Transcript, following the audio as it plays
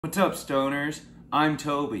What's up, stoners? I'm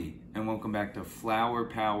Toby, and welcome back to Flower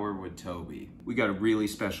Power with Toby. We got a really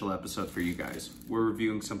special episode for you guys. We're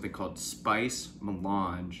reviewing something called Spice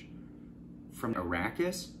Melange from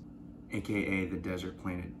Arrakis, aka the desert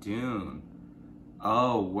planet Dune.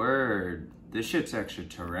 Oh, word. This shit's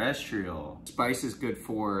extraterrestrial. Spice is good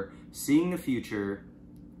for seeing the future,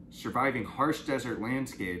 surviving harsh desert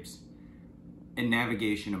landscapes, and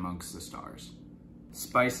navigation amongst the stars.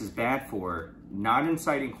 Spice is bad for not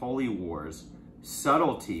inciting holy wars,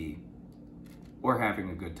 subtlety, or having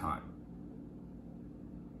a good time.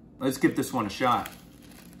 Let's give this one a shot.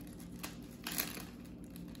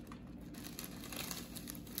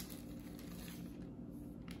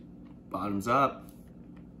 Bottoms up.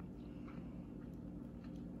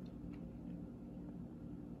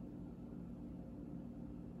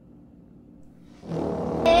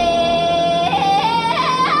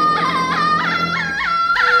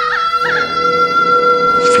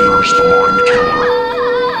 Fear's the mind killer.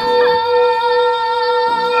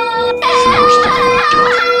 Fear's the collector.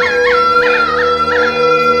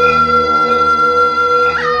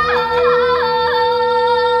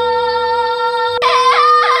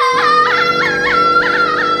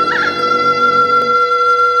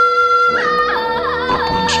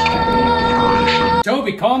 That brings total obliteration.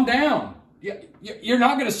 Toby, calm down. You're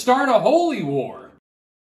not going to start a holy war.